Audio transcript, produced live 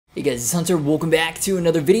Hey guys, it's Hunter. Welcome back to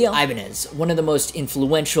another video. Ibanez, one of the most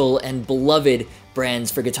influential and beloved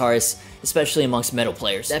brands for guitarists, especially amongst metal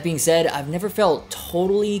players. That being said, I've never felt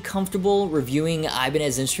totally comfortable reviewing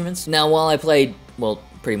Ibanez instruments. Now, while I play, well,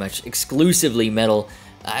 pretty much exclusively metal,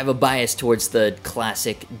 I have a bias towards the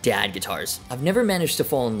classic dad guitars. I've never managed to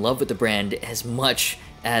fall in love with the brand as much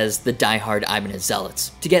as the diehard Ibanez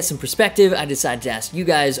zealots. To get some perspective, I decided to ask you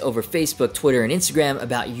guys over Facebook, Twitter, and Instagram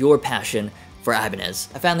about your passion for Ibanez.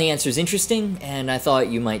 I found the answers interesting, and I thought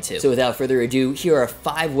you might too. So without further ado, here are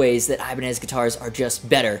 5 ways that Ibanez guitars are just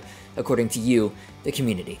better, according to you, the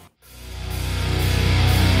community.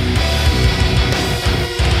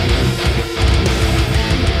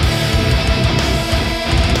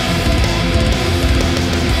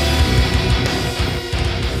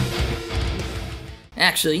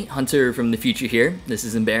 Actually, Hunter from the future here. This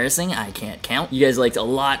is embarrassing, I can't count. You guys liked a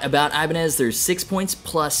lot about Ibanez. There's 6 points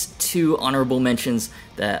plus 2 honorable mentions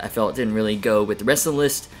that I felt didn't really go with the rest of the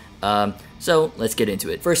list. So let's get into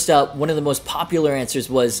it. First up, one of the most popular answers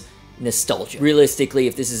was nostalgia. Realistically,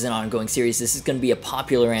 if this is an ongoing series, this is going to be a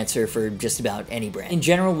popular answer for just about any brand. In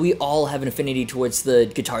general, we all have an affinity towards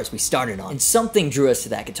the guitars we started on, and something drew us to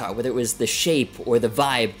that guitar, whether it was the shape or the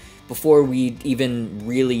vibe, before we even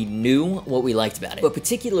really knew what we liked about it. But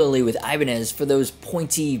particularly with Ibanez, for those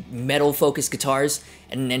pointy metal-focused guitars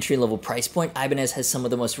at an entry-level price point, Ibanez has some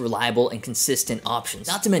of the most reliable and consistent options.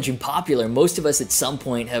 Not to mention popular, most of us at some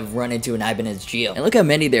point have run into an Ibanez Geo. And look how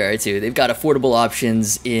many there are too. They've got affordable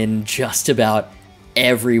options in just about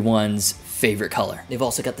everyone's favorite color. They've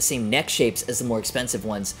also got the same neck shapes as the more expensive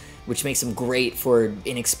ones, which makes them great for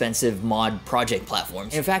inexpensive mod project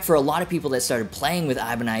platforms. And in fact, for a lot of people that started playing with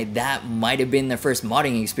Ibanez, that might have been their first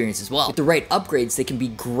modding experience as well. With the right upgrades, they can be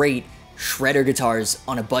great shredder guitars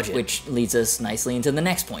on a budget, which leads us nicely into the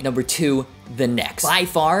next point. Number 2, the necks. By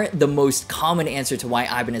far, the most common answer to why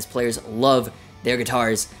Ibanez players love their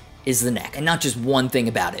guitars is the neck, and not just one thing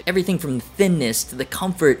about it. Everything from the thinness to the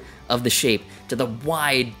comfort of the shape to the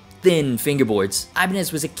wide, thin fingerboards.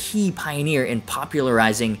 Ibanez was a key pioneer in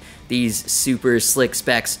popularizing these super slick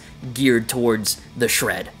specs geared towards the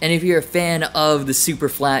shred. And if you're a fan of the super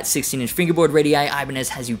flat 16-inch fingerboard radii, Ibanez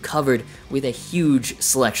has you covered with a huge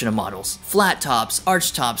selection of models. Flat tops,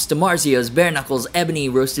 arch tops, DiMarzios, bare knuckles, ebony,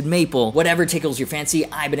 roasted maple, whatever tickles your fancy,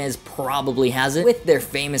 Ibanez probably has it, with their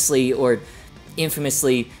famously, or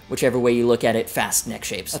infamously, whichever way you look at it, fast neck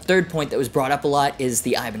shapes. A third point that was brought up a lot is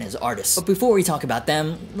the Ibanez artists. But before we talk about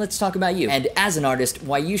them, let's talk about you. And as an artist,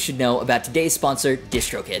 why you should know about today's sponsor,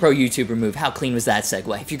 DistroKid. Pro YouTuber move, how clean was that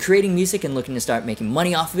segue? If you're creating music and looking to start making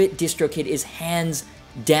money off of it, DistroKid is hands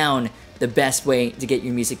down the best way to get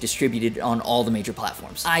your music distributed on all the major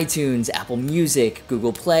platforms. iTunes, Apple Music,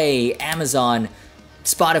 Google Play, Amazon,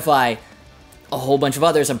 Spotify, a whole bunch of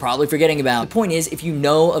others I'm probably forgetting about. The point is, if you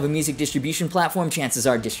know of a music distribution platform, chances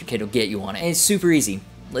are DistroKid will get you on it. And it's super easy.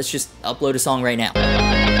 Let's just upload a song right now.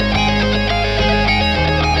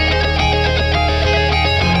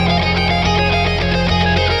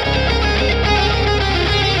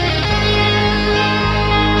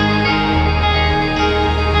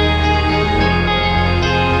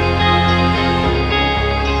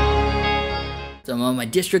 So I'm on my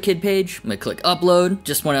DistroKid page, I'm gonna click upload,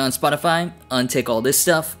 just want it on Spotify, untick all this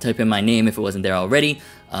stuff, type in my name if it wasn't there already.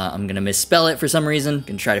 I'm gonna misspell it for some reason,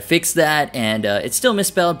 gonna try to fix that, and it's still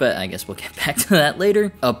misspelled, but I guess we'll get back to that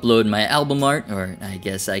later. Upload my album art, or I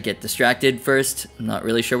guess I get distracted first. I'm not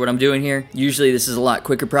really sure what I'm doing here. Usually this is a lot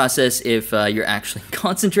quicker process if you're actually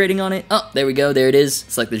concentrating on it. Oh, there we go, there it is.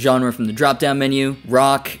 Select the genre from the drop-down menu,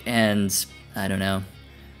 rock, and I don't know,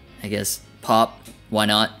 I guess pop. Why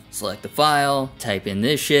not? Select the file, type in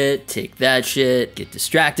this shit, tick that shit, get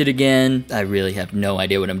distracted again. I really have no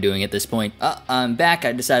idea what I'm doing at this point. I'm back.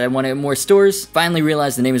 I decided I wanted more stores. Finally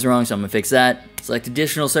realized the name is wrong, so I'm gonna fix that. Select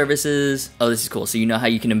additional services. Oh, this is cool. So you know how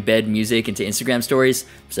you can embed music into Instagram stories?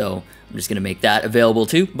 So I'm just gonna make that available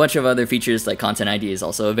too. A bunch of other features like Content ID is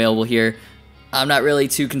also available here. I'm not really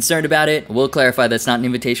too concerned about it. I will clarify that's not an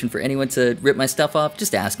invitation for anyone to rip my stuff off.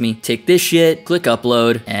 Just ask me. Take this shit, click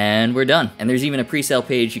upload, and we're done. And there's even a pre-sale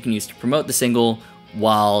page you can use to promote the single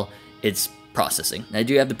while it's processing. I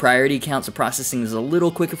do have the priority count, so processing is a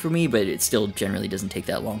little quicker for me, but it still generally doesn't take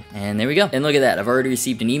that long. And there we go. And look at that, I've already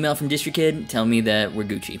received an email from DistroKid telling me that we're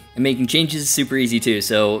Gucci. And making changes is super easy too,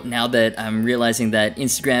 so now that I'm realizing that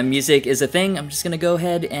Instagram music is a thing, I'm just gonna go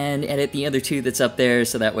ahead and edit the other 2 that's up there,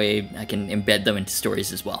 so that way I can embed them into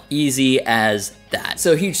stories as well. Easy as that.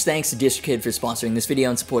 So huge thanks to DistroKid for sponsoring this video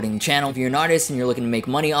and supporting the channel. If you're an artist and you're looking to make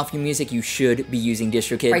money off your music, you should be using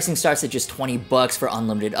DistroKid. Pricing starts at just 20 bucks for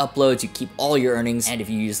unlimited uploads. You keep all your earnings, and if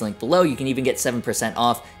you use the link below, you can even get 7%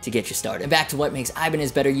 off to get you started. And back to what makes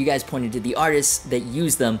Ibanez better, you guys pointed to the artists that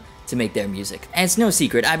use them to make their music. And it's no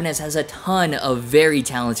secret, Ibanez has a ton of very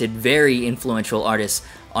talented, very influential artists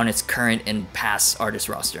on its current and past artist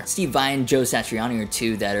roster. Steve Vai and Joe Satriani are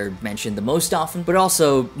two that are mentioned the most often, but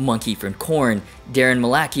also Monkey from Korn, Darren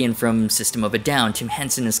Malakian from System of a Down, Tim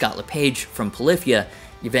Henson and Scott LePage from Polyphia,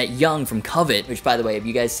 Yvette Young from Covet, which, by the way, have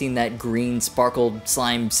you guys seen that green sparkled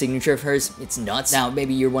slime signature of hers? It's nuts. Now,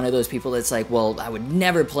 maybe you're one of those people that's like, well, I would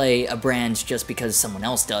never play a brand just because someone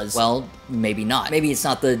else does. Well, maybe not. Maybe it's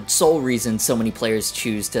not the sole reason so many players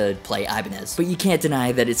choose to play Ibanez. But you can't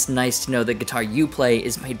deny that it's nice to know the guitar you play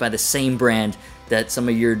is made by the same brand that some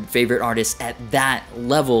of your favorite artists at that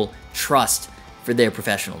level trust for their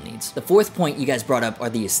professional needs. The fourth point you guys brought up are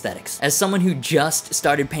the aesthetics. As someone who just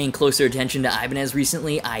started paying closer attention to Ibanez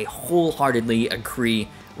recently, I wholeheartedly agree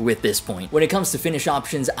with this point. When it comes to finish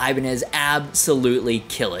options, Ibanez absolutely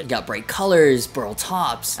kill it. You got bright colors, burl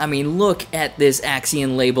tops. I mean, look at this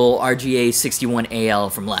Axion label RGA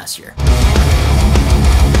 61AL from last year.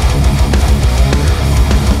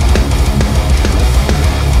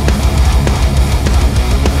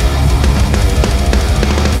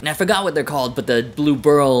 I forgot what they're called, but the blue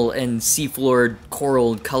burl and seafloor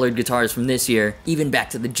coral colored guitars from this year, even back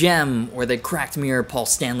to the Gem or the cracked mirror Paul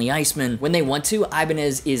Stanley Iceman, when they want to,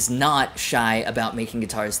 Ibanez is not shy about making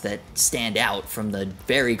guitars that stand out from the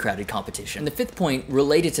very crowded competition. And the fifth point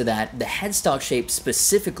related to that, the headstock shape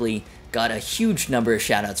specifically got a huge number of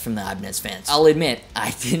shoutouts from the Ibanez fans. I'll admit,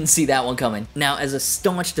 I didn't see that one coming. Now, as a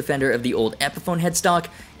staunch defender of the old Epiphone headstock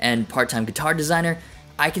and part-time guitar designer,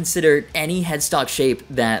 I consider any headstock shape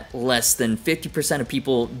that less than 50% of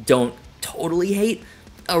people don't totally hate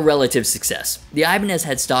a relative success. The Ibanez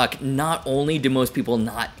headstock, not only do most people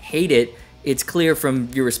not hate it, it's clear from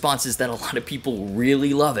your responses that a lot of people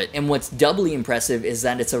really love it. And what's doubly impressive is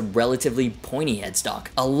that it's a relatively pointy headstock.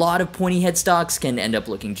 A lot of pointy headstocks can end up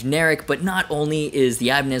looking generic, but not only is the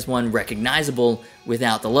Ibanez one recognizable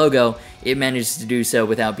without the logo, it manages to do so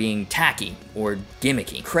without being tacky or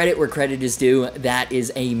gimmicky. Credit where credit is due, that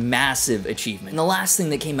is a massive achievement. And the last thing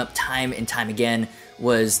that came up time and time again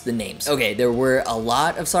was the names. Okay, there were a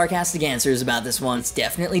lot of sarcastic answers about this one. It's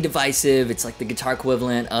definitely divisive. It's like the guitar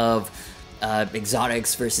equivalent of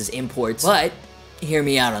exotics versus imports, but hear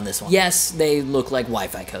me out on this one. Yes, they look like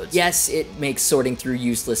Wi-Fi codes. Yes, it makes sorting through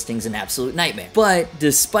used listings an absolute nightmare. But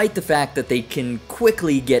despite the fact that they can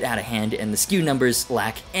quickly get out of hand and the SKU numbers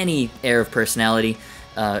lack any air of personality,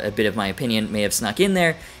 a bit of my opinion may have snuck in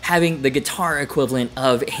there, having the guitar equivalent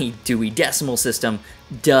of a Dewey Decimal System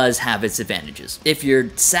does have its advantages. If you're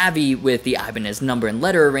savvy with the Ibanez number and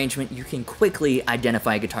letter arrangement, you can quickly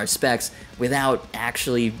identify guitar specs without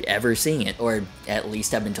actually ever seeing it, or at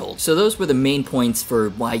least have been told. So those were the main points for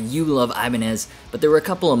why you love Ibanez, but there were a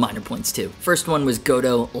couple of minor points too. First one was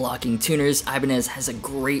Godot locking tuners. Ibanez has a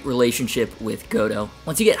great relationship with Godot.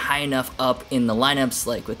 Once you get high enough up in the lineups,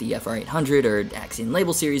 like with the FR800 or Axion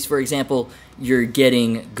Label Series, for example, you're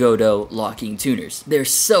getting Godot locking tuners. They're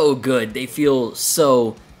so good, they feel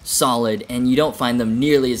so solid, and you don't find them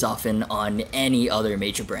nearly as often on any other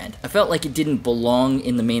major brand. I felt like it didn't belong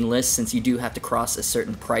in the main list since you do have to cross a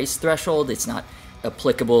certain price threshold. It's not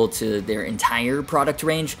applicable to their entire product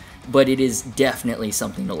range, but it is definitely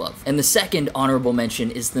something to love. And the second honorable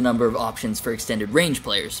mention is the number of options for extended range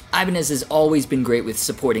players. Ibanez has always been great with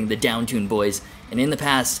supporting the downtune boys, and in the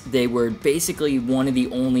past, they were basically one of the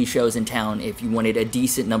only shows in town if you wanted a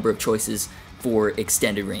decent number of choices for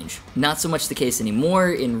extended range. Not so much the case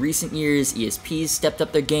anymore. In recent years, ESPs stepped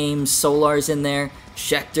up their game, Solar's in there,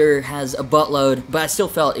 Schecter has a buttload, but I still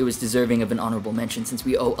felt it was deserving of an honorable mention since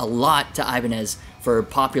we owe a lot to Ibanez for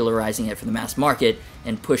popularizing it for the mass market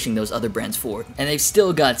and pushing those other brands forward. And they've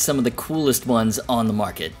still got some of the coolest ones on the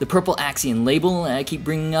market. The purple Axion label I keep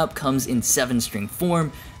bringing up comes in 7-string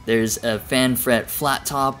form. There's a fan fret flat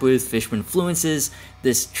top with Fishman fluences,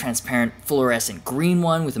 this transparent fluorescent green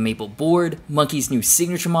one with a maple board, Monkey's new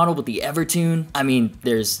signature model with the Evertune. I mean,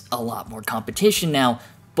 there's a lot more competition now,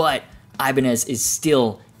 but Ibanez is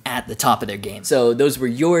still at the top of their game. So those were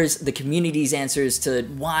yours, the community's answers to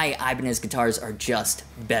why Ibanez guitars are just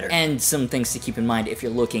better. And some things to keep in mind if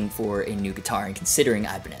you're looking for a new guitar and considering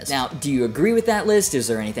Ibanez. Now, do you agree with that list? Is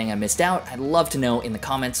there anything I missed out? I'd love to know in the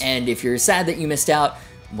comments. And if you're sad that you missed out,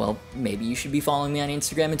 well, maybe you should be following me on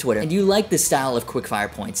Instagram and Twitter. And do you like this style of quickfire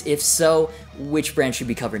points? If so, which brand should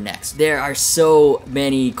be covered next? There are so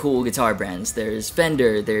many cool guitar brands. There's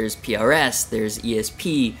Fender, there's PRS, there's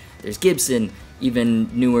ESP, there's Gibson, even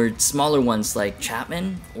newer, smaller ones like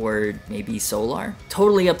Chapman or maybe Solar.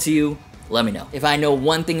 Totally up to you. let me know. If I know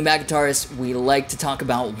one thing about guitarists, we like to talk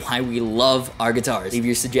about why we love our guitars. Leave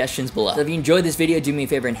your suggestions below. So if you enjoyed this video, do me a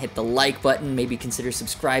favor and hit the like button, maybe consider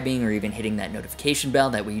subscribing or even hitting that notification bell,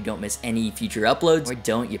 that way you don't miss any future uploads. Or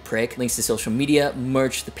don't, you prick. Links to social media,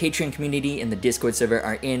 merch, the Patreon community, and the Discord server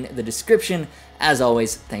are in the description. As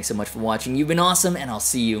always, thanks so much for watching. You've been awesome, and I'll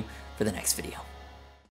see you for the next video.